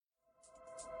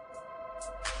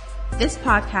This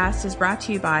podcast is brought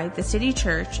to you by the City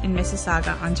Church in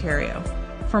Mississauga, Ontario.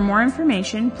 For more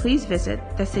information, please visit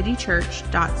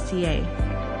thecitychurch.ca.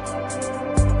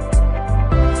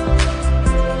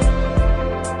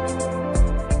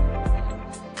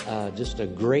 Just a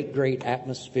great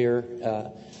atmosphere,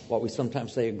 what we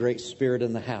sometimes say, a great spirit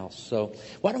in the house. So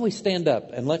why don't we stand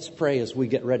up and let's pray as we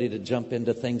get ready to jump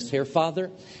into things here. Father,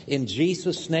 in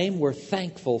Jesus' name, we're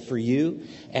thankful for you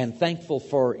and thankful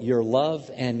for your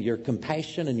love and your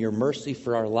compassion and your mercy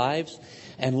for our lives.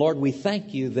 And Lord, we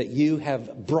thank you that you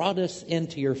have brought us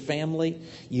into your family.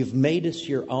 You've made us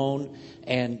your own,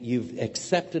 and you've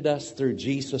accepted us through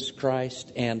Jesus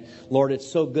Christ. And Lord,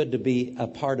 it's so good to be a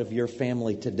part of your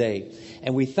family today.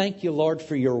 And we thank you, Lord,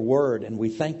 for your word. And we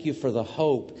thank you for the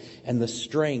hope and the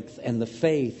strength and the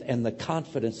faith and the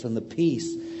confidence and the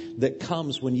peace that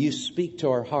comes when you speak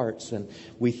to our hearts. And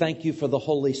we thank you for the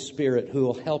Holy Spirit who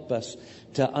will help us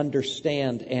to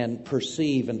understand and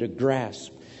perceive and to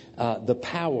grasp the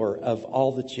power of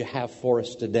all that you have for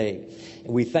us today.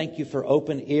 And we thank you for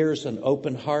open ears and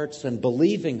open hearts and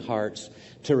believing hearts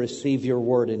to receive your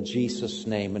word in Jesus'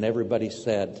 name. And everybody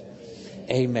said,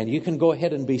 amen. You can go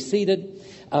ahead and be seated.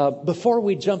 Before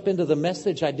we jump into the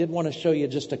message, I did want to show you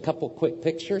just a couple quick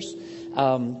pictures.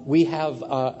 We have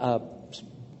a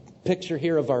picture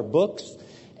here of our books.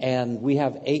 And we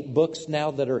have 8 books now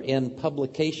that are in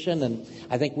publication. And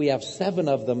I think we have 7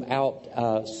 of them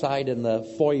outside in the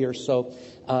foyer. So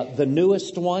the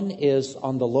newest one is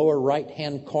on the lower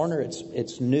right-hand corner.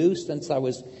 It's new since I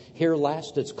was here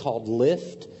last. It's called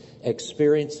Lift,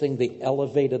 Experiencing the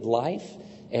Elevated Life.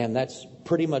 And that's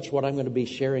pretty much what I'm going to be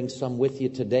sharing some with you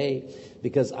today,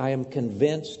 because I am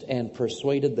convinced and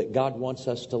persuaded that God wants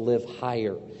us to live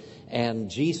higher.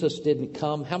 And Jesus didn't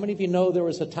come. How many of you know there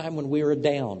was a time when we were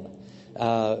down?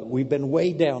 We've been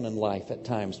way down in life at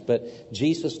times, but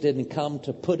Jesus didn't come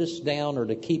to put us down or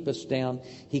to keep us down.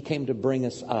 He came to bring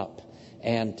us up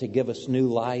and to give us new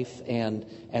life. And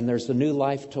there's a new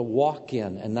life to walk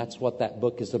in, and that's what that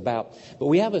book is about. But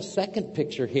we have a second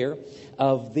picture here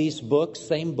of these books,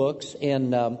 same books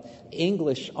in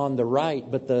English on the right,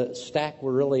 but the stack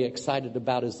we're really excited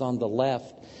about is on the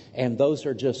left. And those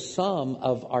are just some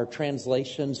of our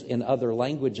translations in other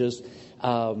languages,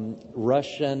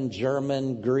 Russian,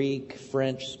 German, Greek,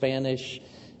 French, Spanish,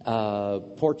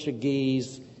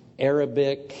 Portuguese,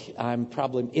 Arabic, I'm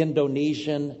probably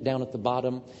Indonesian down at the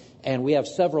bottom. And we have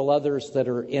several others that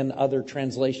are in other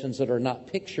translations that are not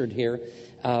pictured here.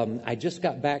 I just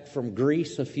got back from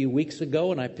Greece a few weeks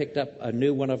ago, and I picked up a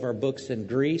new one of our books in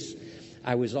Greece.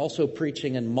 I was also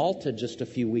preaching in Malta just a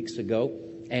few weeks ago.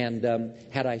 And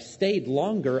had I stayed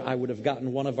longer, I would have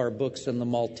gotten one of our books in the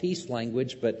Maltese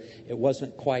language, but it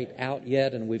wasn't quite out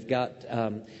yet. And we've got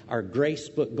our Grace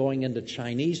book going into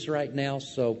Chinese right now.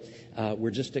 So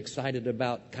we're just excited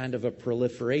about kind of a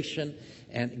proliferation.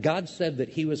 And God said that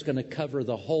he was going to cover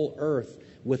the whole earth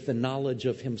with the knowledge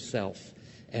of himself.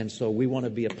 And so we want to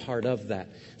be a part of that.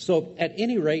 So at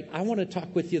any rate, I want to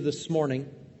talk with you this morning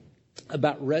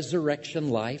about resurrection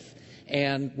life.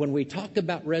 And when we talk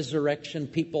about resurrection,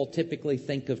 people typically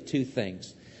think of 2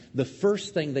 things. The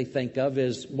first thing they think of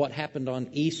is what happened on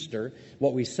Easter,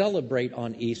 what we celebrate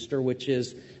on Easter, which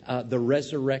is the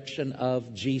resurrection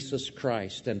of Jesus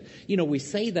Christ. And, you know, we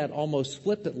say that almost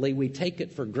flippantly. We take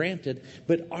it for granted.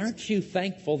 But aren't you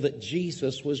thankful that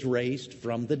Jesus was raised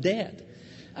from the dead?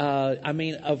 I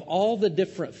mean, of all the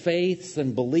different faiths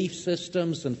and belief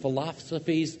systems and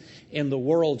philosophies in the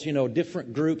world, you know,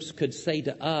 different groups could say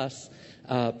to us,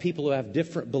 people who have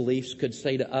different beliefs could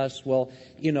say to us, well,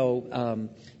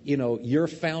 your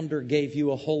founder gave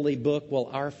you a holy book. Well,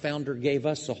 our founder gave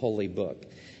us a holy book.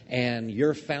 And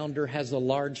your founder has a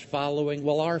large following.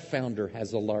 Well, our founder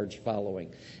has a large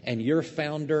following. And your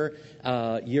founder,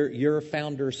 your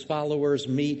founder's followers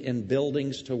meet in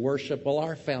buildings to worship. Well,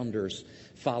 our founder's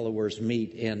followers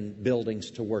meet in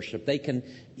buildings to worship. They can,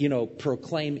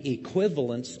 proclaim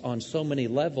equivalence on so many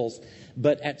levels.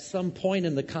 But at some point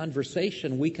in the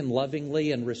conversation, we can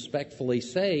lovingly and respectfully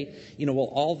say,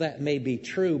 well, all that may be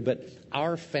true, but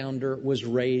our founder was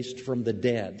raised from the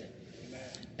dead.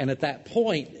 And at that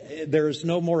point, there's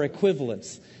no more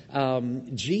equivalence.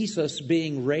 Jesus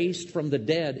being raised from the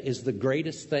dead is the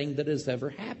greatest thing that has ever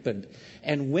happened.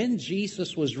 And when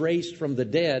Jesus was raised from the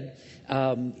dead,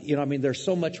 there's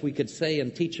so much we could say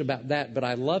and teach about that, but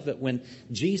I love it when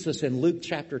Jesus in Luke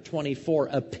chapter 24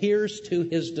 appears to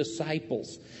his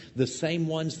disciples, the same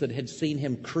ones that had seen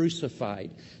him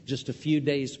crucified just a few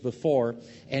days before.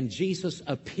 And Jesus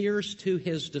appears to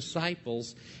his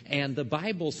disciples, and the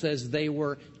Bible says they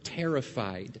were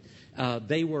terrified.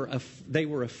 They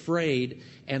were afraid,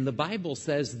 and the Bible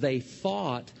says they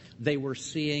thought they were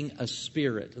seeing a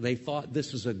spirit. They thought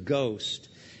this is a ghost.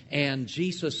 And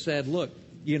Jesus said, look,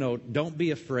 don't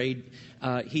be afraid.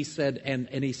 He said,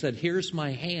 and he said, here's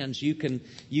my hands. You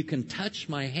can touch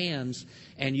my hands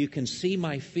and you can see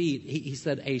my feet. He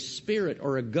said, a spirit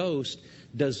or a ghost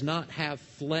does not have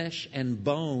flesh and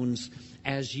bones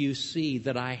as you see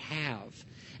that I have.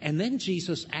 And then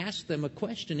Jesus asked them a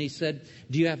question. He said,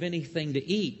 do you have anything to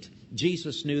eat?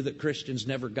 Jesus knew that Christians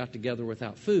never got together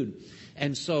without food.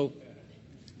 And so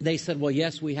they said, well,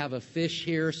 yes, we have a fish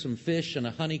here, some fish and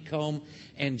a honeycomb.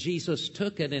 And Jesus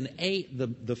took it and ate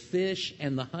the fish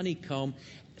and the honeycomb,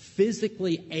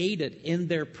 physically ate it in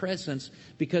their presence,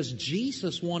 because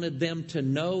Jesus wanted them to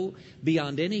know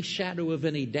beyond any shadow of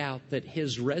any doubt that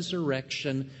his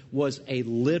resurrection was a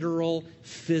literal,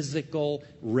 physical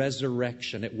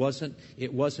resurrection. It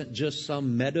wasn't just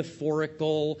some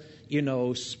metaphorical,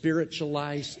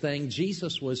 spiritualized thing.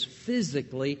 Jesus was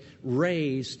physically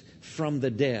raised from the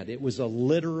dead. It was a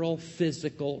literal,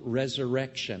 physical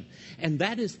resurrection. And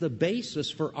that is the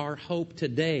basis for our hope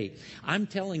today. I'm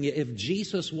telling you, if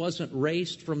Jesus wasn't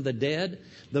raised from the dead,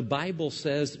 the Bible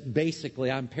says, basically,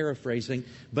 I'm paraphrasing,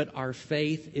 but our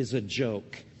faith is a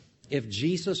joke. If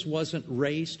Jesus wasn't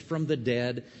raised from the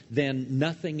dead, then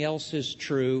nothing else is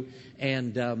true,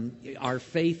 and our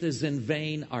faith is in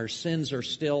vain. Our sins are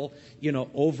still,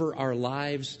 over our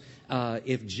lives.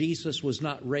 If Jesus was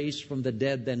not raised from the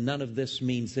dead, then none of this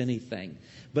means anything.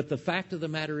 But the fact of the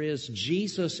matter is,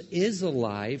 Jesus is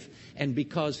alive, and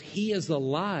because he is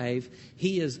alive,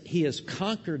 he has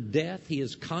conquered death, he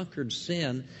has conquered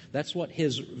sin. That's what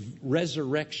his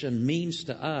resurrection means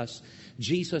to us.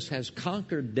 Jesus has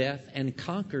conquered death and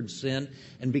conquered sin,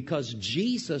 and because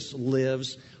Jesus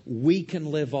lives, we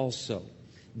can live also.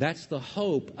 That's the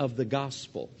hope of the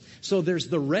gospel. So there's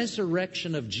the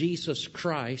resurrection of Jesus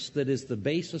Christ that is the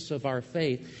basis of our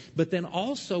faith. But then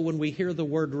also when we hear the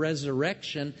word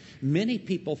resurrection, many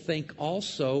people think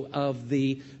also of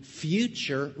the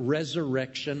future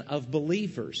resurrection of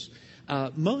believers.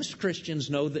 Most Christians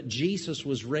know that Jesus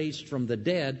was raised from the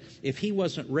dead. If he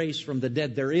wasn't raised from the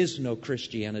dead, there is no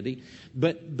Christianity.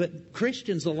 But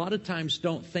Christians a lot of times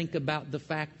don't think about the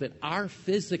fact that our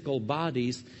physical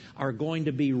bodies are going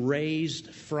to be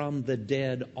raised from the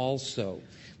dead also.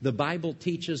 The Bible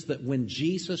teaches that when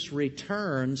Jesus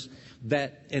returns,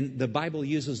 and the Bible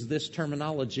uses this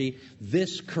terminology,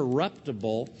 this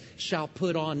corruptible shall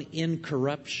put on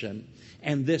incorruption,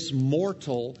 and this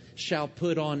mortal shall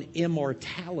put on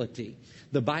immortality.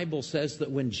 The Bible says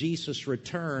that when Jesus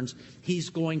returns,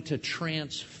 he's going to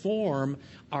transform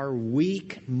our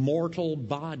weak, mortal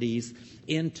bodies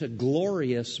into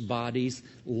glorious bodies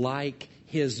like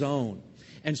his own.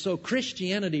 And so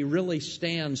Christianity really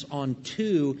stands on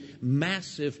two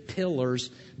massive pillars.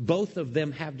 Both of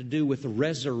them have to do with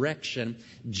resurrection.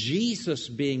 Jesus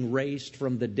being raised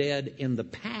from the dead in the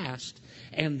past,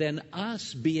 and then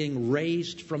us being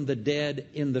raised from the dead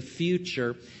in the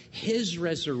future. His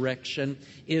resurrection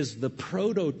is the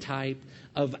prototype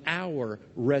of our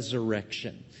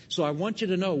resurrection. So I want you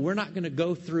to know, we're not going to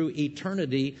go through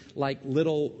eternity like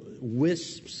little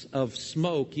wisps of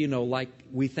smoke, like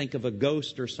we think of a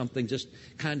ghost or something, just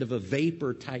kind of a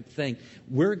vapor type thing.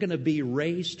 We're going to be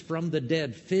raised from the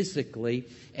dead physically,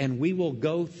 and we will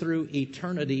go through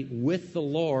eternity with the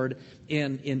Lord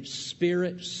in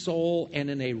spirit, soul, and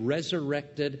in a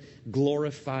resurrected,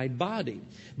 glorified body.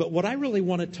 But what I really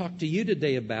want to talk to you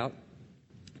today about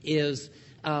is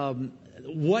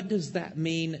what does that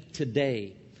mean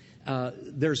today?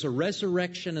 There's a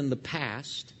resurrection in the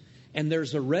past, and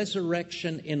there's a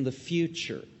resurrection in the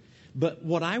future. But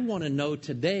what I want to know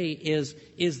today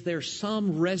is there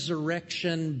some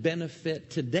resurrection benefit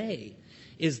today?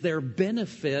 Is there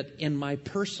benefit in my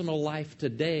personal life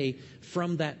today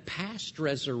from that past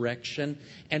resurrection?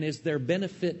 And is there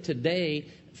benefit today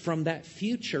from that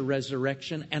future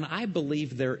resurrection? And I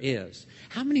believe there is.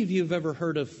 How many of you have ever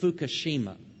heard of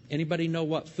Fukushima? Anybody know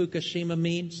what Fukushima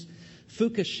means?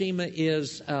 Fukushima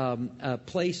is a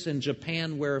place in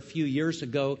Japan where a few years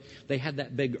ago they had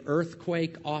that big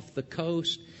earthquake off the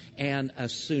coast, and a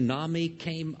tsunami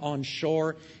came on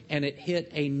shore, and it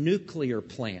hit a nuclear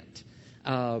plant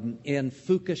in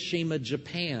Fukushima,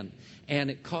 Japan. and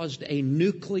it caused a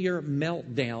nuclear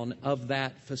meltdown of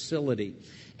that facility.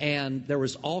 And there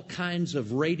was all kinds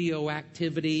of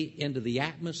radioactivity into the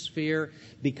atmosphere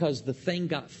because the thing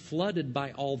got flooded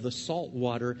by all the salt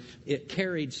water. It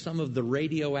carried some of the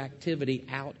radioactivity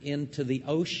out into the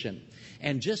ocean.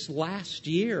 And just last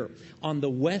year, on the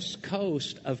west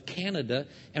coast of Canada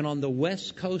and on the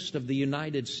west coast of the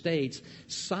United States,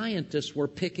 scientists were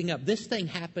picking up. This thing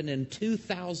happened in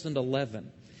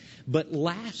 2011. But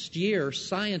last year,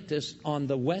 scientists on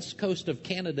the west coast of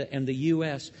Canada and the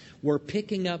U.S. were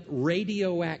picking up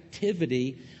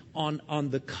radioactivity on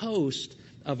the coast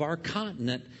of our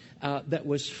continent that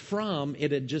was from,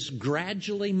 it had just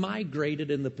gradually migrated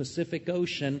in the Pacific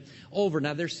Ocean over.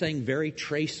 Now, they're saying very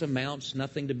trace amounts,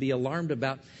 nothing to be alarmed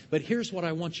about. But here's what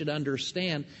I want you to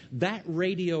understand. That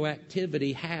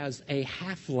radioactivity has a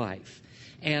half-life.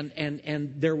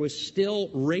 And there was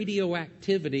still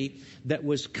radioactivity that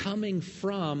was coming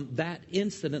from that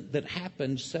incident that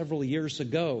happened several years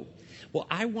ago. Well,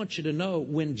 I want you to know,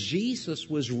 when Jesus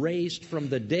was raised from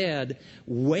the dead,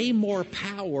 way more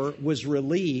power was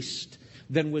released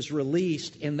than was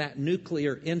released in that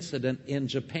nuclear incident in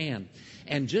Japan.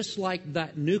 And just like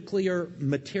that nuclear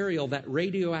material, that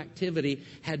radioactivity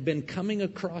had been coming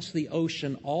across the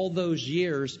ocean all those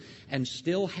years and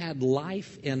still had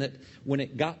life in it when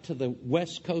it got to the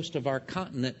west coast of our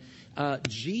continent,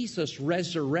 Jesus'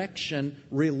 resurrection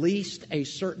released a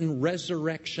certain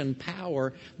resurrection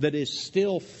power that is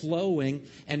still flowing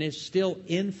and is still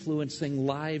influencing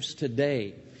lives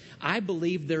today. I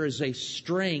believe there is a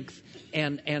strength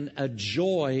and a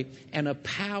joy and a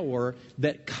power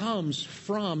that comes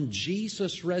from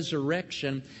Jesus'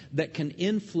 resurrection that can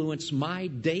influence my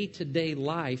day-to-day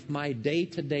life, my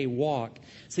day-to-day walk.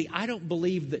 See, I don't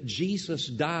believe that Jesus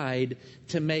died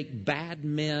to make bad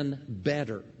men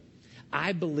better.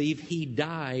 I believe He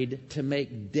died to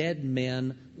make dead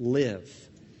men live.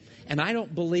 And I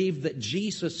don't believe that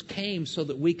Jesus came so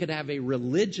that we could have a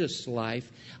religious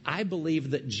life. I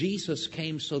believe that Jesus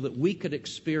came so that we could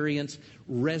experience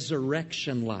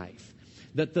resurrection life.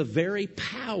 That the very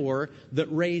power that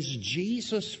raised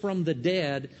Jesus from the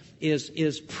dead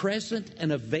is present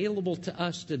and available to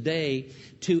us today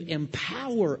to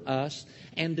empower us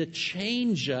and to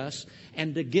change us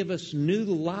and to give us new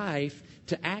life,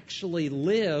 to actually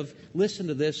live, listen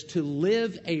to this, to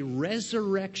live a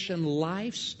resurrection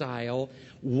lifestyle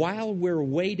while we're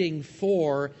waiting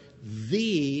for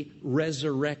the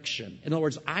resurrection. In other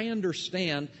words, I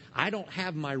understand I don't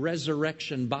have my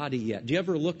resurrection body yet. Do you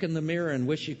ever look in the mirror and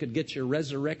wish you could get your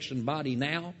resurrection body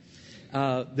now?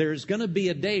 There's going to be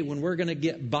a day when we're going to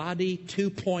get body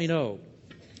 2.0.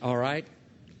 All right?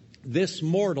 This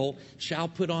mortal shall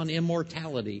put on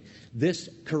immortality. This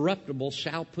corruptible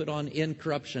shall put on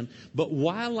incorruption. But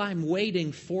while I'm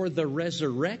waiting for the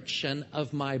resurrection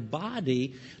of my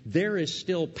body, there is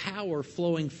still power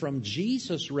flowing from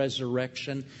Jesus'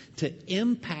 resurrection to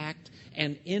impact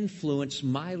and influence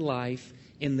my life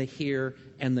in the here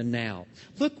and the now.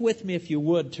 Look with me, if you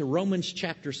would, to Romans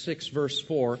chapter 6, verse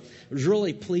 4. I was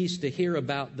really pleased to hear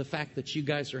about the fact that you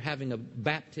guys are having a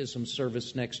baptism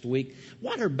service next week.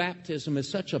 Water baptism is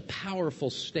such a powerful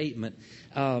statement.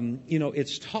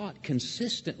 It's taught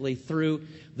consistently through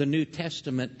the New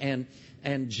Testament,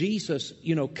 and Jesus,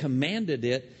 commanded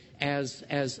it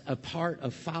as a part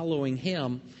of following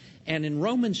Him. And in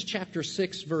Romans chapter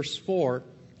 6, verse 4,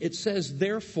 it says,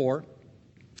 "Therefore,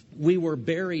 we were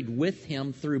buried with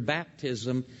Him through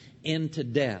baptism into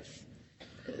death."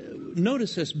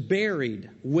 Notice this, buried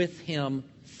with Him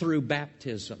through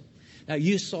baptism. Now,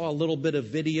 you saw a little bit of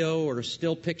video or a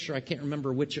still picture, I can't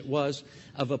remember which it was,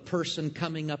 of a person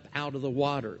coming up out of the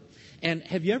water. And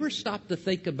have you ever stopped to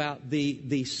think about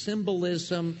the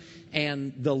symbolism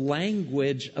and the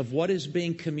language of what is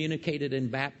being communicated in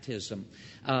baptism?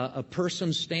 A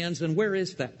person stands, and where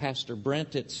is that, Pastor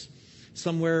Brent? It's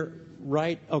somewhere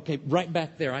right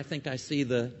back there. I think I see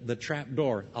the trap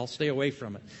door. I'll stay away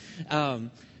from it.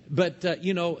 But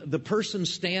the person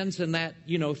stands in that,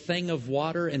 thing of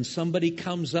water, and somebody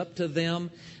comes up to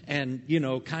them and,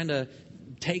 kind of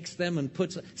takes them and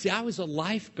puts... See, I was a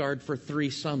lifeguard for 3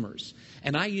 summers,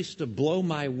 and I used to blow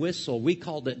my whistle. We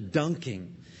called it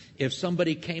dunking. If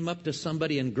somebody came up to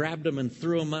somebody and grabbed them and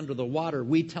threw them under the water,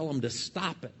 we'd tell them to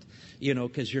stop it.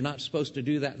 Because you're not supposed to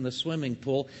do that in the swimming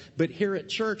pool. But here at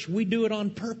church, we do it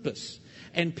on purpose.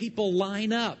 And people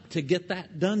line up to get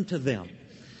that done to them.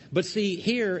 But see,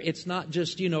 here, it's not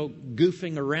just,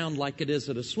 goofing around like it is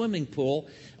at a swimming pool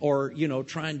or,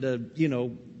 trying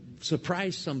to,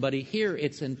 surprise somebody. Here,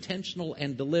 it's intentional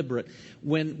and deliberate.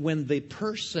 When the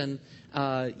person,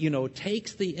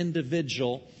 takes the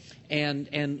individual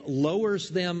and lowers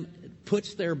them,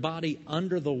 puts their body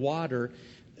under the water,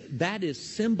 that is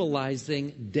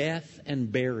symbolizing death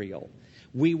and burial.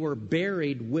 We were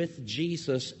buried with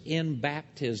Jesus in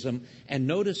baptism. And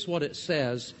notice what it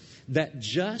says, that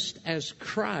just as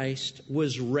Christ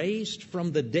was raised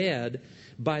from the dead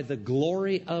by the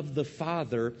glory of the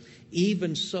Father,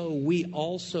 even so we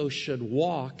also should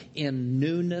walk in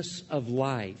newness of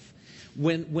life.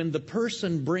 When the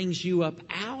person brings you up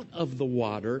out of the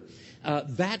water,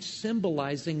 that's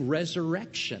symbolizing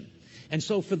resurrection. And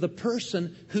so for the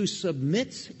person who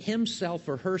submits himself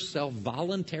or herself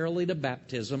voluntarily to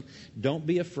baptism, don't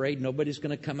be afraid. Nobody's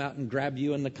going to come out and grab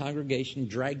you in the congregation,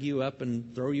 drag you up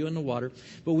and throw you in the water.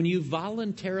 But when you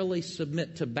voluntarily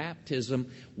submit to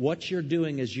baptism, what you're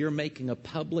doing is you're making a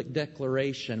public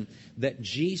declaration that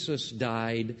Jesus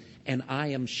died and I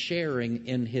am sharing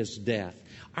in His death.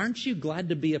 Aren't you glad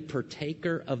to be a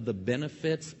partaker of the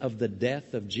benefits of the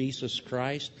death of Jesus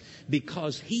Christ?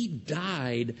 Because He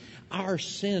died, our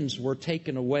sins were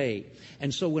taken away.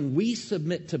 And so when we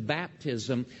submit to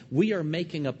baptism, we are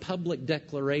making a public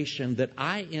declaration that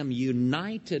I am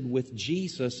united with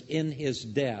Jesus in His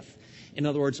death. In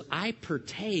other words, I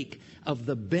partake of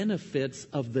the benefits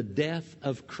of the death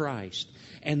of Christ.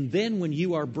 And then when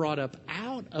you are brought up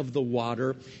out of the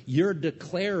water, you're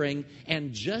declaring,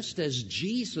 and just as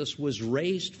Jesus was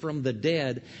raised from the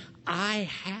dead, I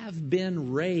have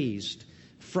been raised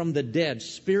from the dead.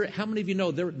 Spirit, how many of you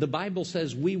know the Bible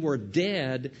says we were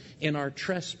dead in our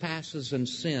trespasses and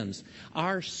sins?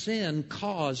 Our sin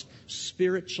caused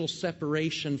spiritual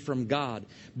separation from God.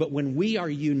 But when we are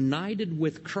united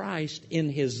with Christ in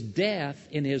His death,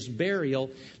 in His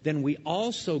burial, then we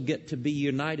also get to be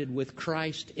united with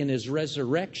Christ in His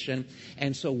resurrection.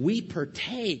 And so we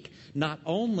partake not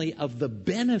only of the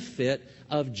benefit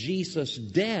of Jesus'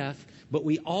 death, but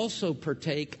we also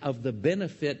partake of the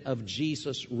benefit of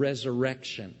Jesus'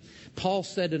 resurrection. Paul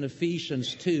said in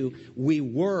Ephesians 2, we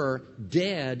were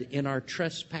dead in our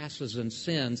trespasses and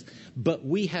sins, but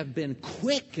we have been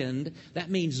quickened. That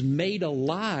means made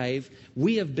alive.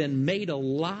 We have been made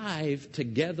alive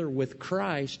together with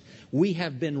Christ. We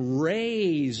have been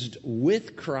raised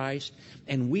with Christ,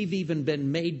 and we've even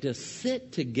been made to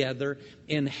sit together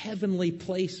in heavenly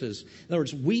places. In other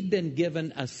words, we've been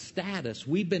given a status.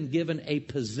 We've been given a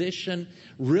position,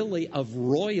 really, of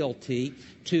royalty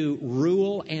to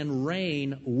rule and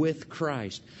reign with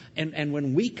Christ. And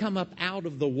when we come up out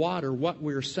of the water, what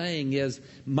we're saying is,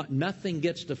 nothing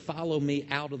gets to follow me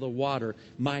out of the water.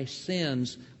 My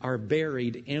sins are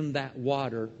buried in that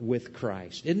water with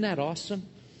Christ. Isn't that awesome?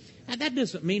 Now, that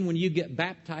doesn't mean when you get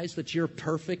baptized that you're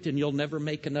perfect and you'll never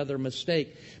make another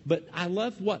mistake. But I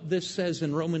love what this says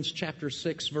in Romans chapter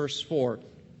 6, verse 4.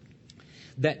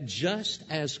 That just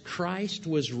as Christ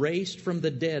was raised from the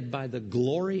dead by the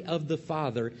glory of the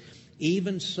Father,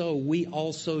 even so we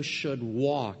also should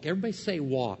walk. Everybody say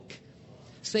walk.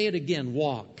 Say it again,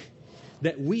 walk.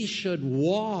 That we should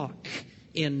walk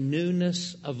in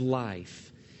newness of life.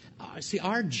 See,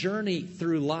 our journey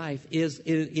through life is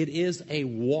a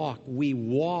walk. We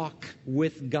walk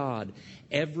with God.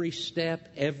 Every step,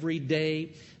 every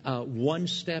day, one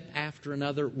step after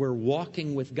another, we're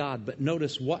walking with God. But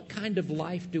notice, what kind of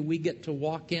life do we get to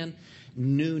walk in?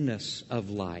 Newness of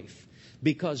life.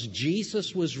 Because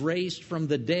Jesus was raised from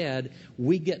the dead,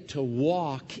 we get to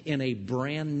walk in a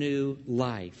brand new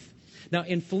life. Now,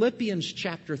 in Philippians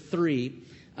chapter 3,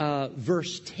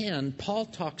 verse 10, Paul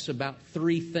talks about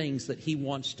three things that he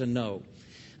wants to know.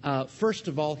 First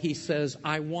of all, he says,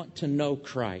 I want to know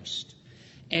Christ.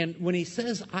 And when he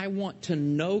says, I want to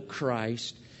know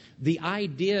Christ, the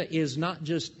idea is not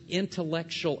just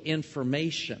intellectual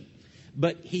information,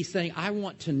 but he's saying, I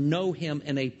want to know Him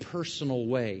in a personal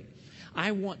way.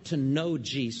 I want to know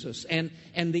Jesus. And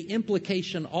the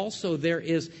implication also there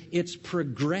is it's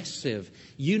progressive.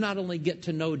 You not only get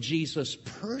to know Jesus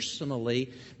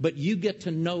personally, but you get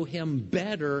to know Him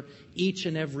better each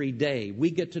and every day. We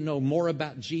get to know more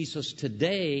about Jesus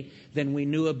today than we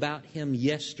knew about Him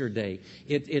yesterday.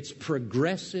 It's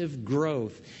progressive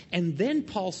growth. And then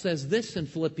Paul says this in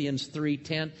Philippians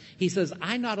 3:10. He says,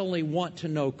 I not only want to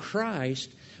know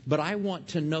Christ, but I want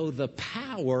to know the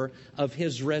power of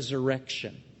His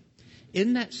resurrection.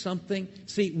 Isn't that something?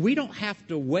 See, we don't have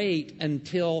to wait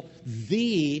until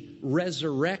the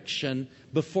resurrection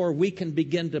before we can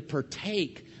begin to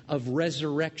partake of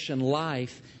resurrection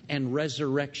life and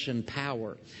resurrection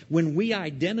power. When we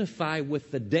identify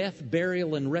with the death,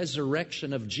 burial, and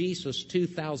resurrection of Jesus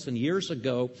 2,000 years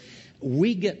ago,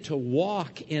 we get to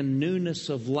walk in newness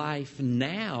of life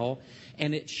now.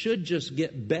 and it should just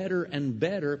get better and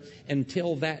better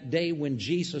until that day when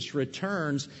Jesus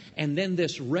returns. And then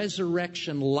this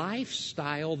resurrection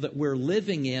lifestyle that we're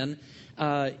living in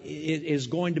is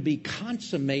going to be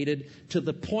consummated to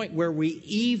the point where we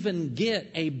even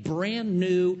get a brand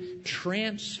new,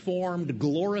 transformed,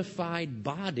 glorified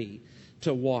body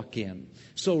to walk in.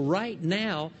 So right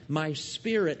now, my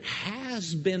spirit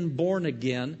has been born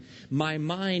again. My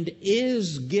mind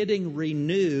is getting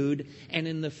renewed. And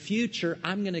in the future,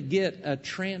 I'm going to get a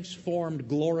transformed,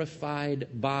 glorified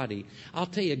body. I'll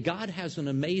tell you, God has an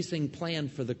amazing plan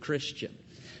for the Christian.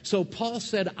 So Paul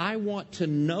said, I want to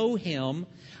know Him.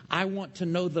 I want to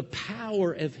know the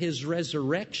power of His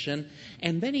resurrection.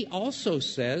 And then he also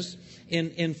says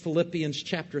in Philippians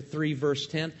chapter 3, verse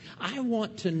 10, I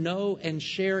want to know and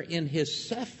share in His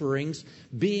sufferings,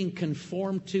 being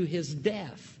conformed to His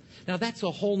death. Now that's a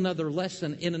whole nother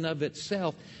lesson in and of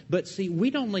itself. But see,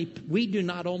 we do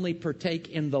not only partake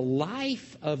in the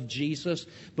life of Jesus,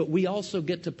 but we also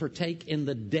get to partake in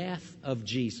the death of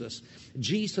Jesus.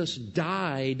 Jesus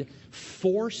died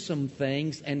for some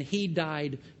things, and He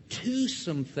died to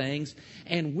some things,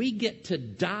 and we get to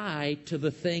die to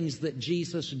the things that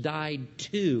Jesus died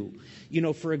to. You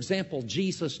know, for example,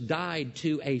 Jesus died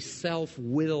to a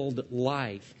self-willed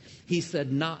life. He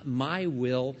said, not my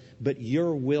will, but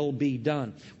your will be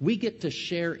done. We get to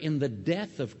share in the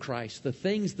death of Christ. The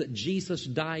things that Jesus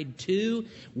died to,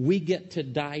 we get to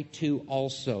die to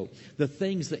also. The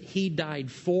things that He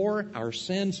died for, our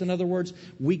sins, in other words,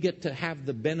 we get to have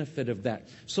the benefit of that.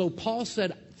 So Paul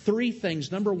said 3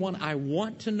 things. Number 1, I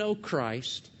want to know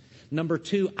Christ. Number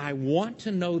 2, I want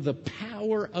to know the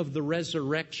power of the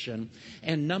resurrection.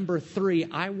 And number 3,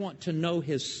 I want to know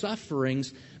His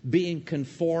sufferings, being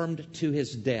conformed to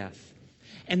His death.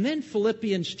 And then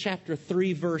Philippians chapter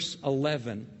 3, verse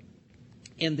 11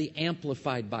 in the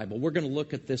Amplified Bible. We're going to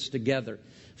look at this together.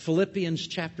 Philippians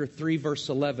chapter 3, verse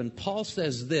 11. Paul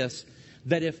says this,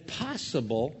 that if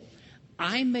possible,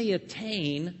 I may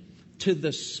attain to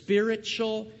the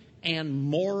spiritual and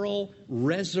moral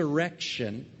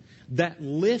resurrection that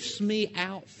lifts me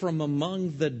out from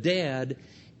among the dead,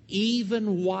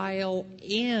 even while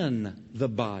in the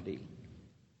body.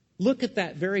 Look at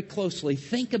that very closely.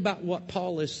 Think about what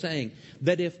Paul is saying.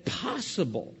 That if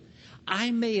possible,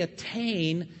 I may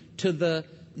attain to the...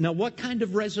 Now, what kind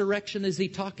of resurrection is he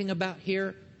talking about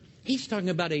here? He's talking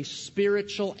about a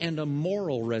spiritual and a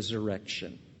moral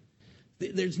resurrection.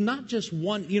 There's not just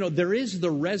one, there is the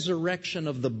resurrection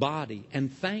of the body,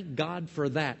 and thank God for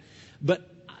that. But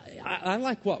I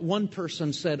like what one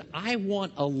person said, I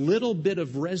want a little bit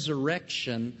of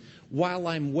resurrection while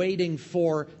I'm waiting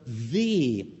for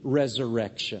the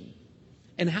resurrection.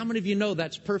 And how many of you know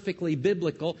that's perfectly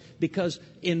biblical? Because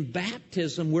in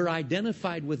baptism, we're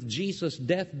identified with Jesus'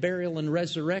 death, burial, and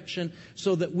resurrection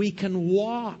so that we can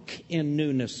walk in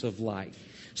newness of life.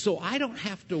 So I don't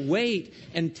have to wait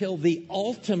until the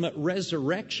ultimate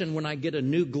resurrection when I get a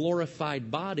new glorified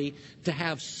body to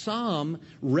have some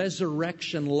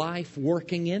resurrection life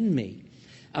working in me.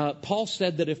 Paul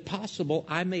said that if possible,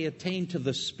 I may attain to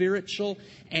the spiritual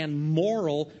and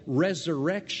moral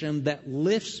resurrection that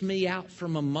lifts me out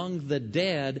from among the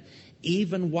dead,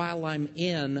 even while I'm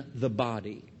in the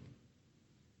body.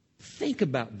 Think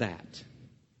about that.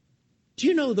 Do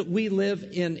you know that we live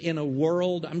in a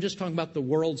world, I'm just talking about the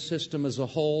world system as a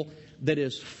whole, that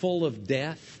is full of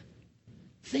death?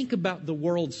 Think about the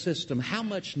world system, how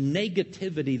much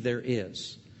negativity there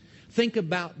is. Think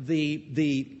about the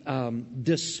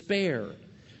despair.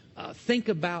 Think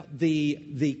about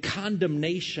the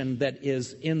condemnation that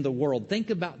is in the world. Think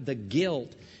about the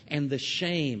guilt and the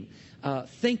shame.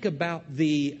 Think about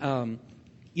the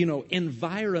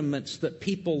environments that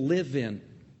people live in,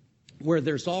 where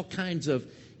there's all kinds of,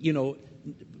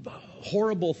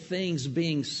 horrible things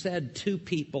being said to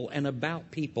people and about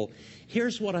people.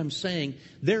 Here's what I'm saying.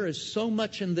 There is so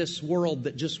much in this world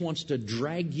that just wants to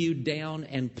drag you down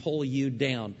and pull you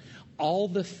down. All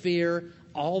the fear,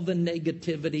 all the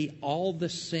negativity, all the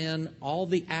sin, all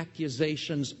the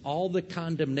accusations, all the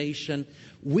condemnation.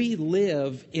 We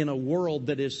live in a world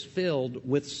that is filled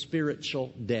with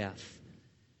spiritual death.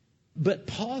 But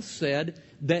Paul said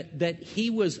that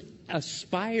he was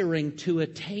aspiring to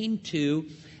attain to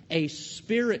a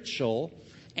spiritual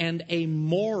and a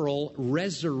moral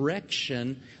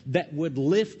resurrection that would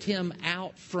lift him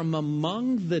out from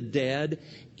among the dead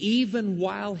even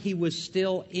while he was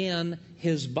still in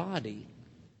his body.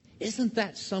 Isn't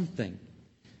that something?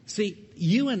 See,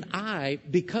 you and I,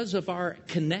 because of our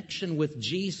connection with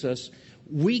Jesus,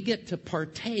 we get to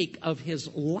partake of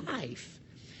His life.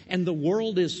 And the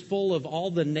world is full of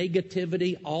all the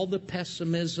negativity, all the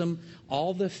pessimism,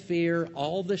 all the fear,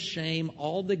 all the shame,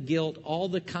 all the guilt, all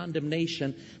the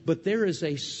condemnation. But there is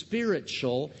a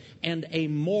spiritual and a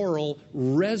moral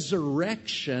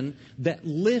resurrection that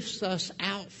lifts us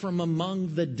out from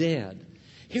among the dead.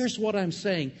 Here's what I'm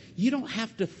saying. You don't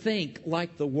have to think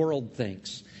like the world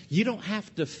thinks. You don't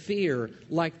have to fear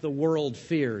like the world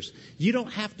fears. You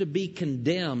don't have to be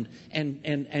condemned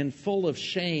and full of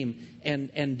shame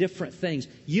and different things.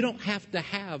 You don't have to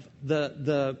have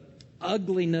the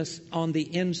ugliness on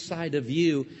the inside of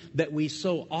you that we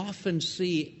so often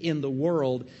see in the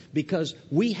world, because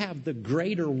we have the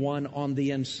greater one on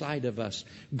the inside of us.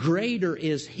 Greater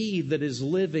is He that is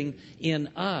living in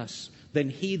us than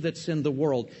he that's in the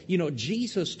world. You know,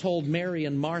 Jesus told Mary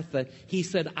and Martha, He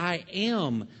said, I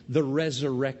am the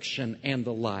resurrection and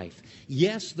the life.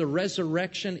 Yes, the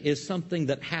resurrection is something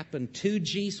that happened to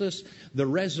Jesus. The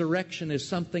resurrection is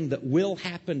something that will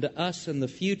happen to us in the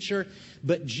future.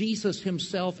 But Jesus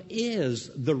Himself is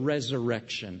the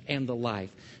resurrection and the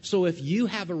life. So if you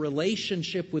have a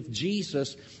relationship with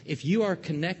Jesus, if you are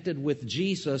connected with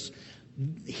Jesus,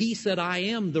 He said, I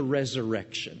am the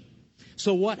resurrection.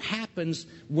 So what happens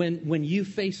when you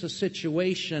face a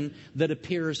situation that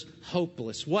appears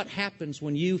hopeless? What happens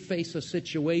when you face a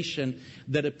situation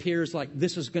that appears like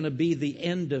this is going to be the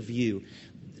end of you?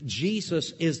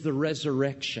 Jesus is the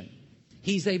resurrection.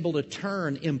 He's able to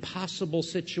turn impossible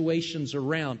situations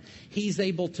around. He's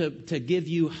able to give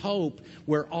you hope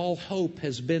where all hope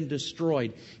has been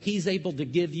destroyed. He's able to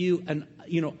give you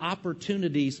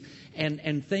opportunities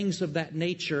and things of that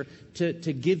nature to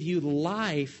give you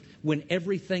life when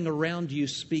everything around you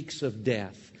speaks of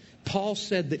death. Paul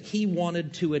said that he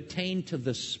wanted to attain to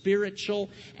the spiritual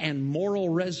and moral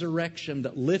resurrection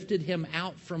that lifted him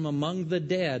out from among the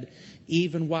dead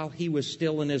even while he was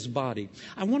still in his body.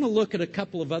 I want to look at a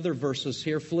couple of other verses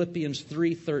here. Philippians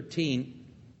 3:13.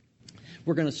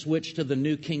 We're going to switch to the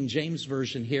New King James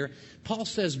Version here. Paul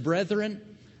says, Brethren,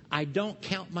 I don't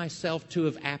count myself to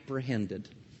have apprehended,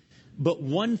 but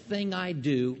one thing I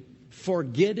do,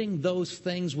 forgetting those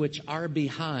things which are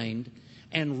behind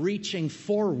and reaching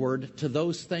forward to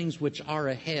those things which are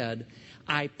ahead,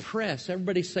 I press.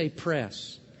 Everybody say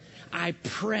press. I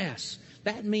press.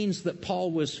 That means that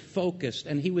Paul was focused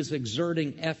and he was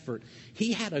exerting effort.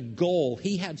 He had a goal.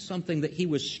 He had something that he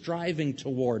was striving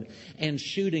toward and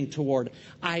shooting toward.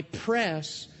 I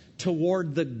press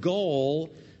toward the goal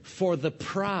for the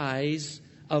prize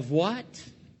of what?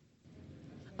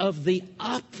 Of the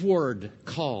upward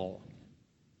call.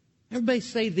 Everybody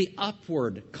say the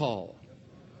upward call.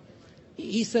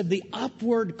 He said the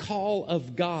upward call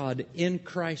of God in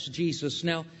Christ Jesus.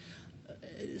 Now,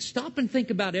 stop and think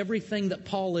about everything that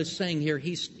Paul is saying here.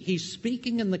 He's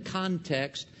speaking in the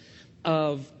context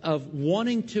of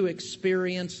wanting to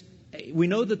experience. We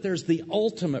know that there's the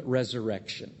ultimate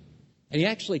resurrection. And he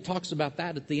actually talks about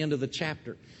that at the end of the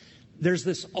chapter. There's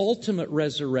this ultimate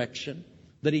resurrection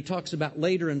that he talks about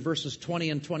later in verses 20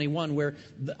 and 21, where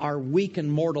our weak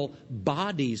and mortal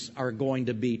bodies are going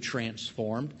to be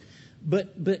transformed.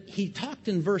 But he talked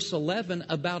in verse 11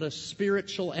 about a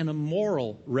spiritual and a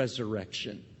moral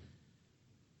resurrection.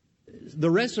 The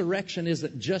resurrection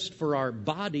isn't just for our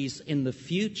bodies in the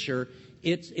future.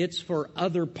 It's for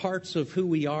other parts of who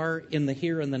we are in the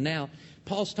here and the now.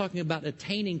 Paul's talking about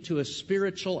attaining to a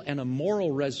spiritual and a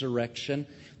moral resurrection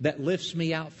that lifts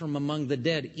me out from among the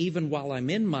dead, even while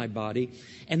I'm in my body.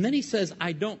 And then he says,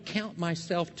 I don't count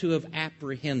myself to have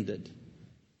apprehended.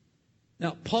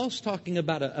 Now, Paul's talking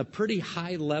about a pretty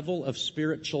high level of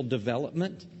spiritual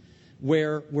development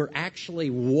where we're actually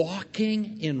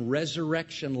walking in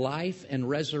resurrection life and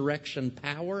resurrection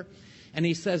power. And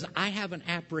he says, I haven't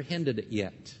apprehended it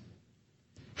yet.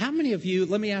 How many of you,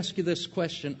 let me ask you this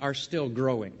question, are still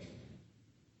growing?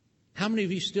 How many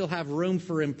of you still have room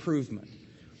for improvement?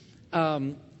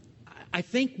 I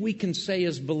think we can say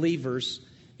as believers,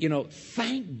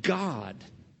 thank God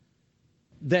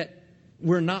that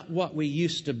we're not what we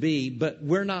used to be, but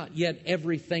we're not yet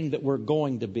everything that we're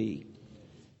going to be.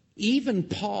 Even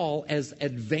Paul, as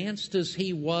advanced as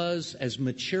he was, as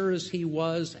mature as he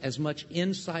was, as much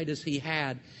insight as he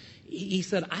had, he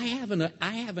said, I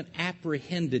haven't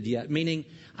apprehended yet, meaning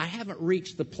I haven't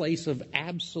reached the place of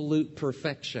absolute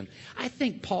perfection. I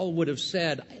think Paul would have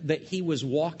said that he was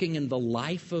walking in the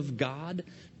life of God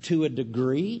to a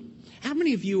degree. How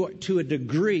many of you, to a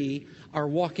degree, are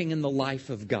walking in the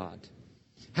life of God?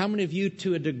 How many of you,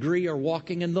 to a degree, are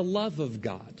walking in the love of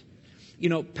God?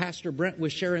 Pastor Brent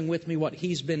was sharing with me what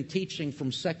he's been teaching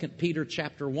from 2 Peter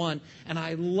chapter 1, and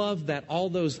I love that, all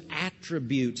those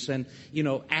attributes and,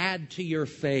 add to your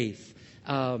faith,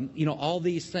 all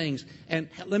these things. And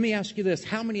let me ask you this.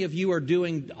 How many of you are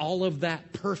doing all of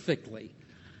that perfectly?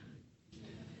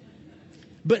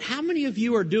 But how many of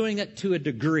you are doing it to a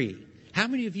degree? How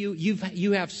many of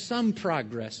you have some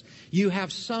progress, you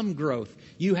have some growth,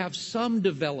 you have some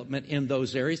development in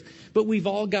those areas, but we've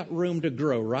all got room to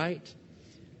grow, right?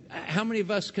 How many of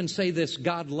us can say this?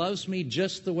 God loves me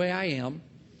just the way I am,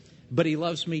 but He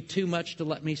loves me too much to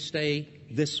let me stay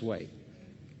this way.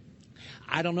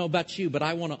 I don't know about you, but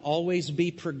I want to always be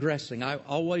progressing. I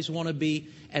always want to be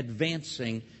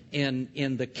advancing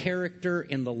in the character,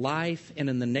 in the life, and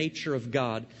in the nature of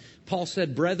God. Paul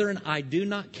said, "Brethren, I do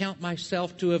not count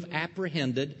myself to have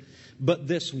apprehended, but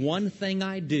this one thing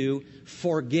I do,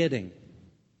 forgetting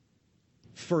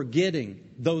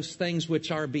those things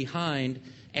which are behind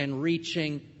and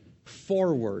reaching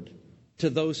forward to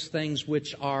those things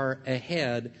which are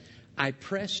ahead, I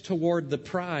press toward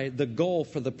the goal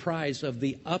for the prize of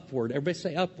the upward." Everybody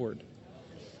say upward.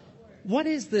 What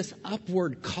is this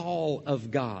upward call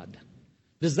of God?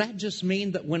 Does that just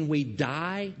mean that when we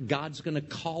die, God's going to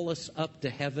call us up to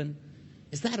heaven?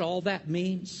 Is that all that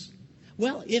means?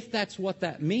 Well, if that's what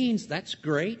that means, that's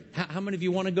great. How many of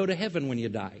you want to go to heaven when you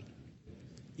die?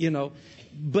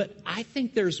 But I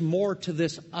think there's more to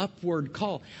this upward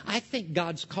call. I think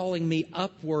God's calling me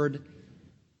upward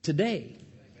today.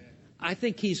 I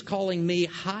think He's calling me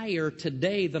higher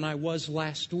today than I was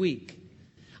last week.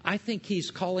 I think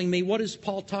He's calling me, what is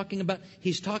Paul talking about?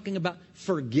 He's talking about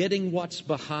forgetting what's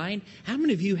behind. How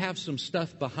many of you have some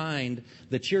stuff behind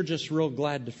that you're just real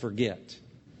glad to forget?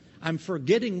 I'm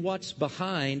forgetting what's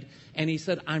behind, and he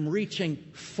said, I'm reaching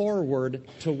forward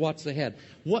to what's ahead.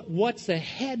 What's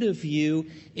ahead of you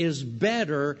is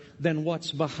better than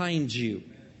what's behind you.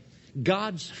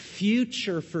 God's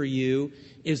future for you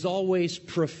is always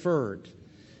preferred.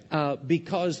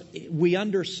 Because we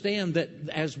understand that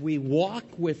as we walk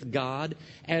with God,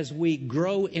 as we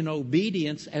grow in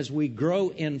obedience, as we grow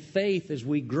in faith, as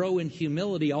we grow in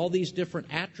humility, all these different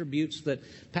attributes that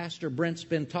Pastor Brent's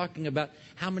been talking about,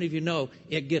 how many of you know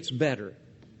it gets better?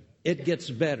 It gets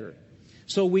better.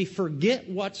 So we forget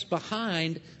what's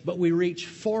behind, but we reach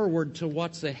forward to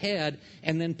what's ahead.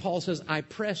 And then Paul says, I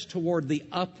press toward the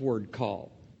upward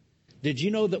call. Did you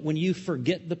know that when you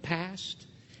forget the past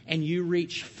and you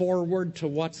reach forward to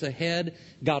what's ahead,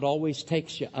 God always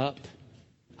takes you up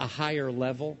a higher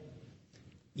level?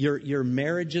 Your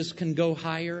marriages can go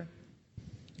higher.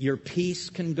 Your peace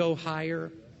can go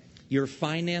higher. Your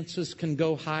finances can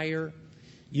go higher.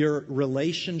 Your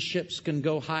relationships can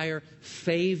go higher.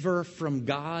 Favor from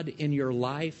God in your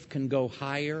life can go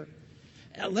higher.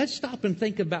 Let's stop and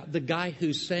think about the guy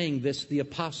who's saying this, the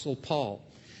Apostle Paul.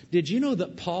 Did you know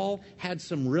that Paul had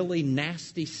some really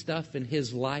nasty stuff in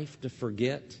his life to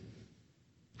forget?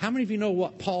 How many of you know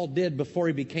what Paul did before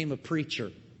he became a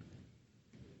preacher?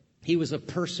 He was a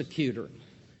persecutor.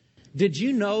 Did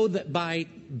you know that by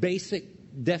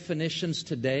basic definitions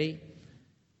today,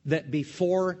 that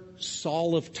before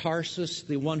Saul of Tarsus,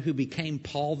 the one who became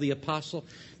Paul the Apostle,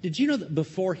 did you know that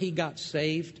before he got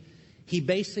saved, he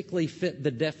basically fit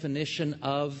the definition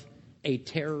of a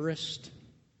terrorist?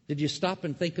 Did you stop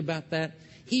and think about that?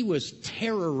 He was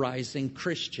terrorizing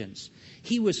Christians.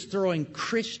 He was throwing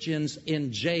Christians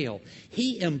in jail.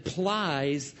 He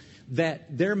implies that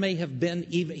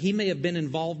he may have been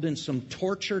involved in some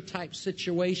torture type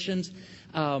situations.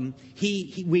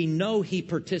 We know he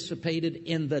participated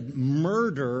in the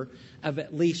murder of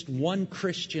at least one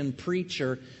Christian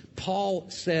preacher. Paul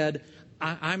said,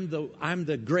 I'm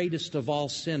the greatest of all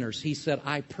sinners. He said,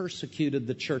 I persecuted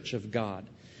the church of God.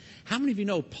 How many of you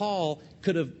know Paul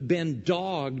could have been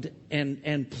dogged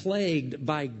and plagued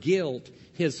by guilt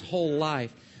his whole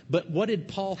life? But what did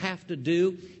Paul have to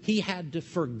do? He had to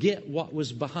forget what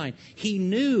was behind.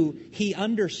 He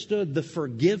understood the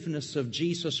forgiveness of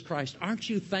Jesus Christ. Aren't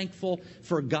you thankful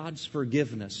for God's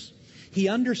forgiveness? He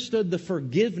understood the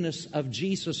forgiveness of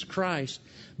Jesus Christ.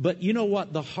 But you know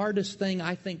what? The hardest thing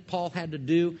I think Paul had to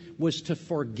do was to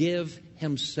forgive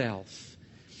himself.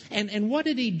 And what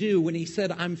did he do when he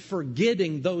said, I'm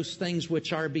forgetting those things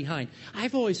which are behind?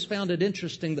 I've always found it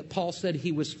interesting that Paul said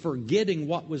he was forgetting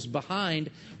what was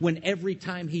behind when every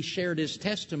time he shared his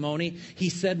testimony, he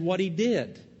said what he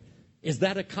did. Is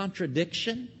that a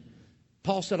contradiction?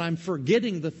 Paul said, I'm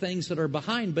forgetting the things that are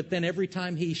behind, but then every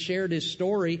time he shared his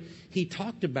story, he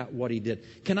talked about what he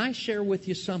did. Can I share with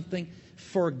you something?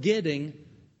 Forgetting,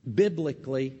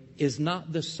 biblically, is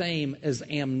not the same as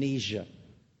amnesia.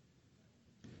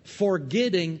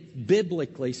 Forgetting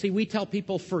biblically. See, we tell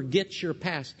people forget your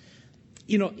past.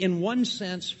 You know, in one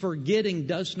sense, forgetting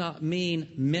does not mean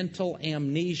mental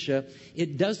amnesia.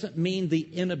 It doesn't mean the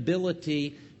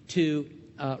inability to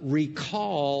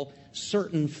recall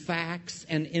certain facts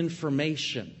and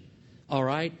information. All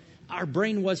right? Our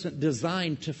brain wasn't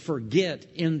designed to forget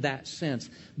in that sense.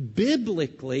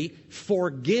 Biblically,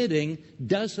 forgetting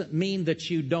doesn't mean that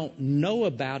you don't know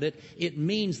about it. It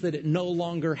means that it no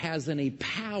longer has any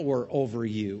power over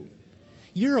you.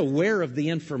 You're aware of the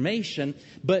information,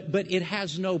 but it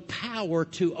has no power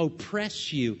to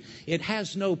oppress you. It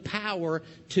has no power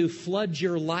to flood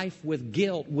your life with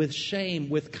guilt, with shame,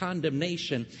 with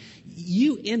condemnation.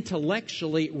 You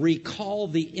intellectually recall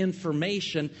the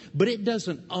information, but it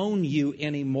doesn't own you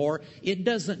anymore. It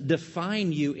doesn't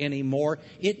define you anymore.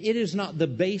 It is not the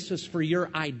basis for your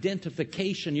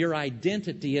identification, your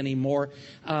identity anymore.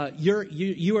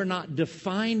 You are not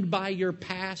defined by your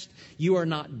past. You are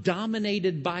not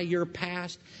dominated by your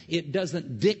past. It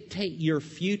doesn't dictate your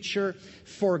future.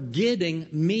 Forgetting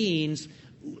means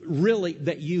really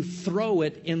that you throw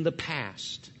it in the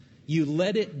past. You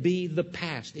let it be the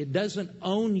past. It doesn't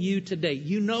own you today.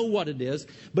 You know what it is,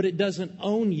 but it doesn't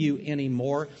own you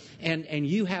anymore. And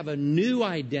you have a new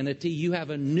identity. You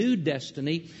have a new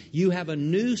destiny. You have a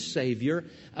new Savior.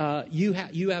 You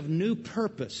have new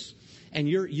purpose. And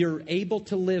you're able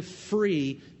to live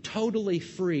free, totally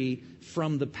free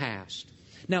from the past.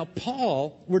 Now,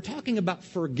 Paul, we're talking about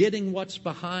forgetting what's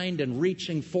behind and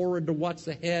reaching forward to what's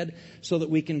ahead so that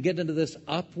we can get into this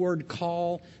upward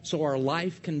call so our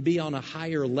life can be on a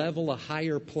higher level, a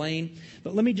higher plane.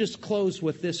 But let me just close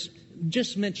with this,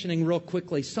 just mentioning real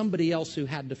quickly somebody else who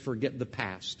had to forget the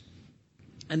past,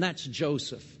 and that's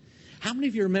Joseph. How many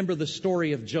of you remember the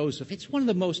story of Joseph? It's one of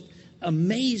the most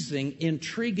amazing,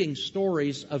 intriguing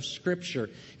stories of Scripture.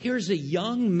 Here's a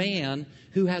young man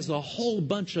who has a whole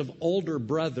bunch of older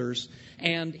brothers,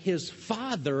 and his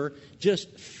father just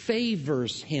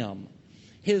favors him.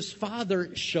 His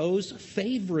father shows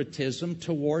favoritism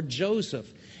toward Joseph,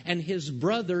 and his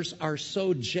brothers are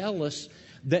so jealous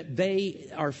that they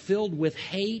are filled with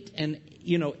hate and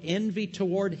envy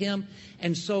toward him.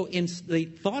 And so they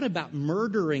thought about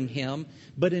murdering him,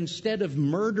 but instead of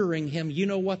murdering him, you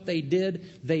know what they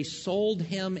did? They sold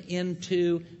him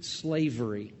into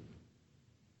slavery.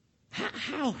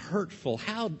 How hurtful,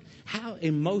 how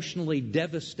emotionally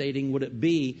devastating would it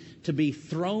be to be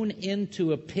thrown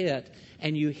into a pit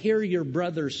and you hear your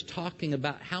brothers talking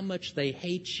about how much they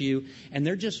hate you, and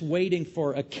they're just waiting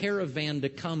for a caravan to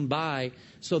come by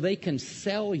so they can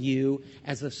sell you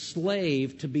as a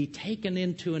slave to be taken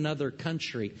into another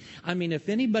country. I mean, if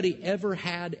anybody ever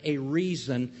had a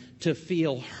reason to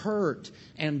feel hurt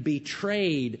and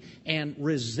betrayed and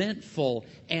resentful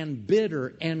and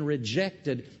bitter and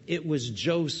rejected, it was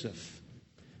Joseph.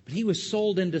 But he was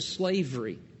sold into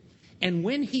slavery. And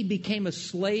when he became a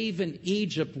slave in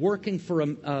Egypt working for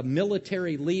a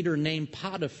military leader named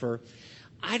Potiphar,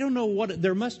 I don't know what,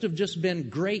 there must have just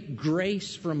been great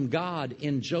grace from God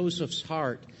in Joseph's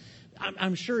heart.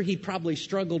 I'm sure he probably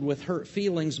struggled with hurt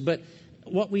feelings, but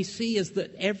what we see is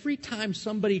that every time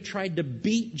somebody tried to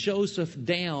beat Joseph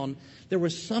down, there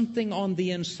was something on the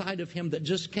inside of him that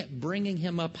just kept bringing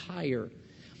him up higher.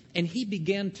 And he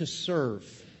began to serve.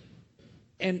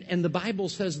 And the Bible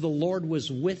says the Lord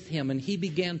was with him, and he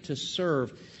began to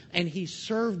serve. And he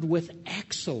served with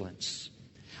excellence.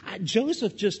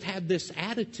 Joseph just had this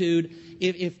attitude,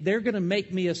 if they're going to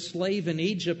make me a slave in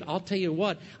Egypt, I'll tell you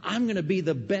what, I'm going to be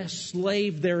the best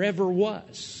slave there ever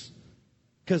was,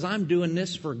 because I'm doing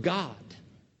this for God.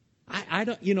 I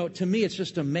don't, to me, it's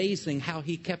just amazing how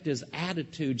he kept his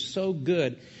attitude so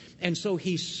good. And so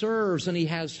he serves and he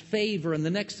has favor. And the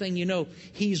next thing you know,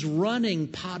 he's running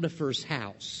Potiphar's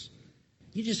house.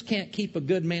 You just can't keep a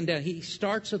good man down. He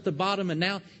starts at the bottom, and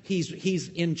now he's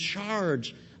in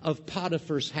charge of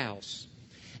Potiphar's house.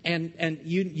 And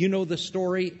you know the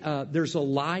story. There's a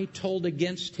lie told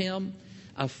against him,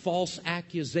 a false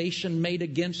accusation made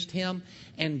against him,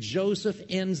 and Joseph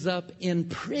ends up in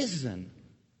prison.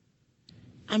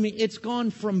 I mean, it's gone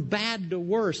from bad to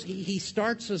worse. He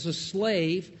starts as a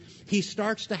slave. He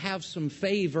starts to have some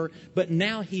favor, but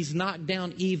now he's knocked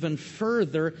down even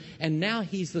further, and now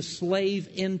he's a slave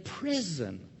in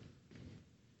prison.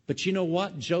 But you know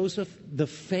what? Joseph, the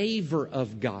favor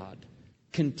of God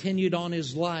continued on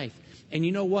his life. And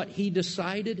you know what he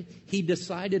decided? He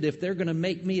decided, if they're going to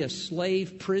make me a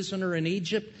slave prisoner in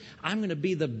Egypt, I'm going to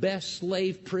be the best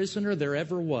slave prisoner there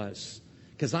ever was,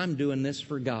 because I'm doing this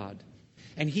for God.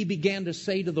 And he began to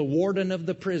say to the warden of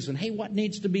the prison, hey, what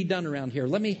needs to be done around here?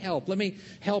 Let me help. Let me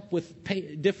help with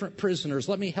different prisoners.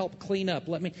 Let me help clean up.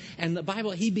 And the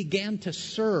Bible, he began to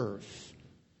serve.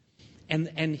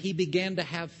 And he began to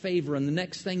have favor. And the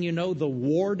next thing you know, the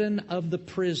warden of the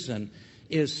prison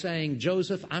is saying,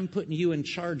 Joseph, I'm putting you in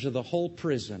charge of the whole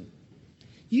prison.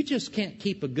 You just can't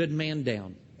keep a good man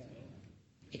down.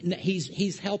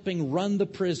 He's helping run the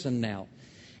prison now.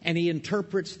 And he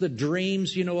interprets the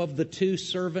dreams, of the two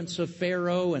servants of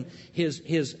Pharaoh, and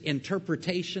his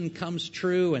interpretation comes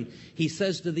true. And he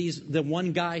says to the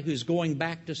one guy who's going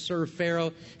back to serve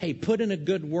Pharaoh, hey, put in a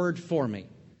good word for me.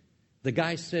 The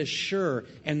guy says, sure,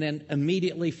 and then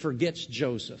immediately forgets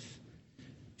Joseph.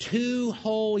 2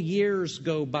 whole years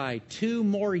go by, 2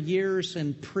 more years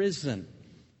in prison.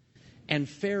 And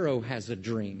Pharaoh has a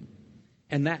dream.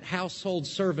 And that household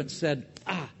servant said,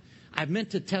 I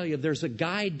meant to tell you, there's a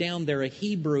guy down there, a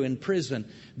Hebrew in prison,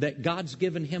 that God's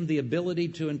given him the ability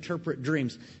to interpret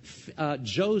dreams.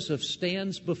 Joseph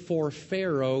stands before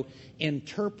Pharaoh,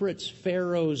 interprets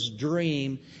Pharaoh's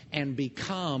dream, and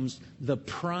becomes the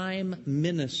prime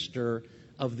minister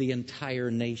of the entire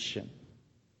nation.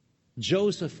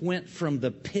 Joseph went from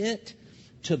the pit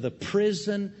to the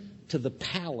prison to the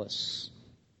palace.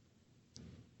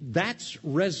 That's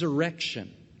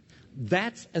resurrection.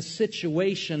 That's a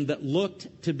situation that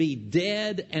looked to be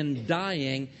dead and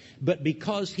dying, but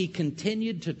because he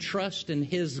continued to trust in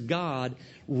his God,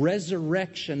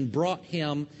 resurrection brought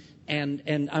him, and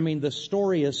the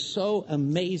story is so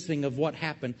amazing of what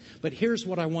happened. But here's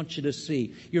what I want you to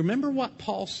see. You remember what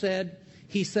Paul said?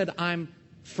 He said, I'm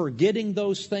forgetting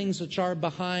those things which are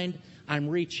behind. I'm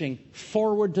reaching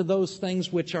forward to those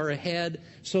things which are ahead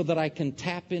so that I can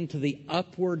tap into the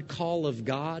upward call of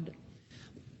God.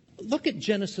 Look at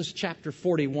Genesis chapter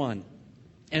 41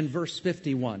 and verse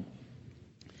 51.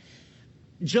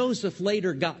 Joseph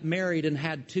later got married and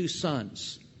had 2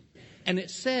 sons. And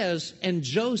it says, and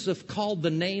Joseph called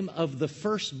the name of the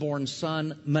firstborn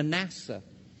son Manasseh,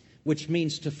 which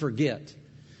means to forget.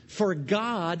 For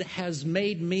God has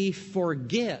made me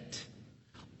forget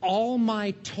all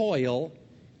my toil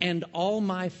and all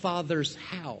my father's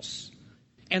house.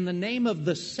 And the name of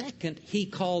the second he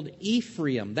called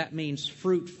Ephraim. That means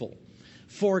fruitful.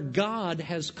 For God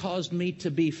has caused me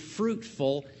to be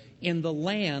fruitful in the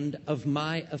land of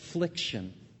my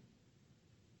affliction.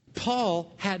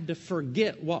 Paul had to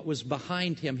forget what was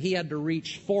behind him. He had to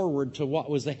reach forward to what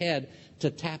was ahead to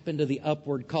tap into the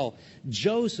upward call.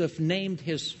 Joseph named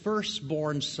his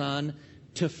firstborn son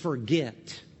to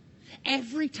forget.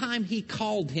 Every time he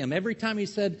called him, every time he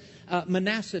said,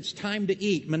 Manasseh, it's time to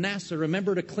eat. Manasseh,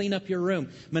 remember to clean up your room.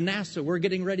 Manasseh, we're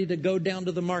getting ready to go down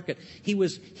to the market. He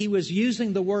was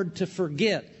using the word to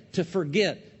forget, to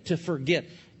forget, to forget.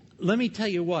 Let me tell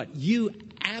you what, you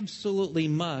absolutely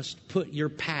must put your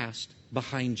past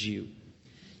behind you.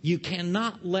 You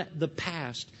cannot let the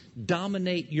past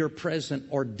dominate your present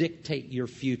or dictate your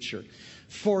future.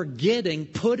 Forgetting,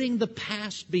 putting the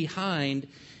past behind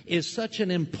is such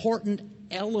an important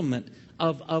element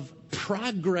of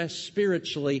progress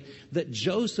spiritually that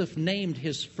Joseph named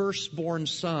his firstborn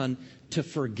son to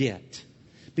forget.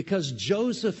 Because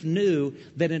Joseph knew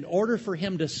that in order for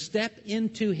him to step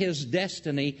into his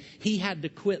destiny, he had to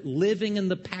quit living in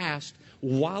the past,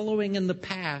 wallowing in the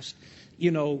past,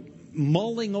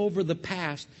 mulling over the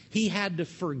past. He had to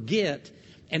forget,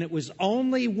 and it was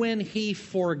only when he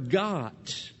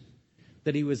forgot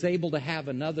that he was able to have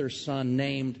another son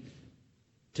named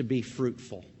to be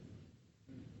fruitful.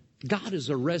 God is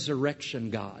a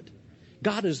resurrection God.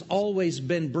 God has always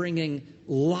been bringing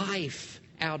life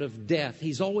out of death.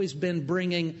 He's always been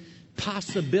bringing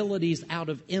possibilities out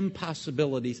of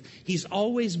impossibilities. He's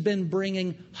always been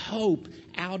bringing hope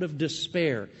out of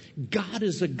despair. God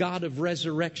is a God of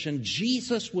resurrection.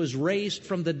 Jesus was raised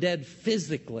from the dead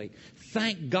physically.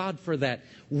 Thank God for that.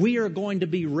 We are going to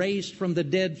be raised from the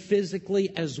dead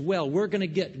physically as well. We're going to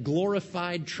get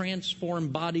glorified,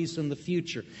 transformed bodies in the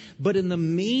future. But in the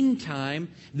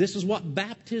meantime, this is what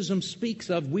baptism speaks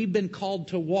of. We've been called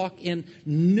to walk in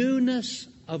newness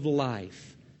of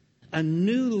life. A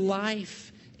new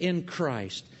life in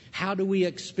Christ. How do we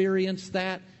experience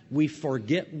that? We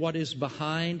forget what is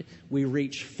behind, we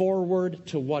reach forward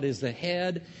to what is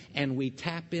ahead, and we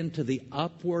tap into the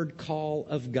upward call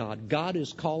of God. God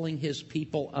is calling His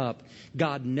people up.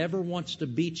 God never wants to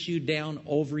beat you down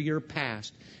over your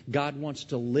past. God wants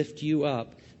to lift you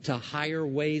up to higher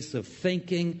ways of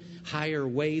thinking, higher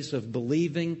ways of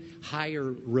believing,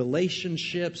 higher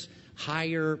relationships,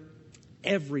 higher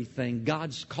everything.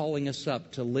 God's calling us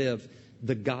up to live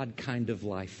the God kind of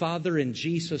life. Father, in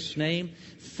Jesus' name,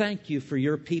 thank you for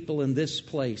your people in this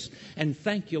place. And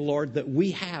thank you, Lord, that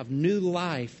we have new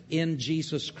life in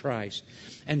Jesus Christ.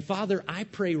 And Father, I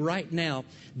pray right now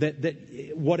that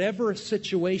whatever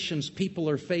situations people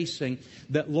are facing,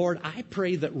 that Lord, I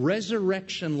pray that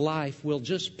resurrection life will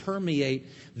just permeate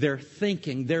their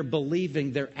thinking, their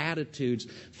believing, their attitudes.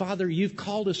 Father, you've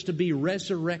called us to be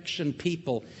resurrection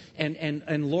people.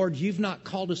 And Lord, you've not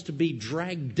called us to be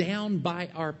dragged down by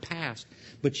our past,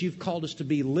 but you've called us to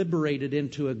be liberated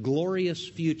into a glorious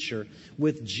future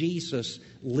with Jesus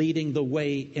leading the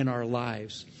way in our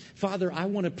lives. Father, I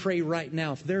want to pray right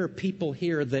now, if there are people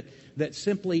here that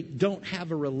simply don't have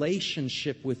a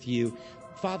relationship with you,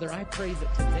 Father, I pray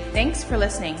that today... Thanks for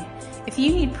listening. If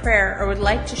you need prayer or would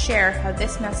like to share how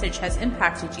this message has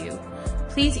impacted you,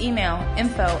 please email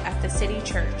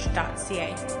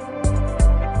info@thecitychurch.ca.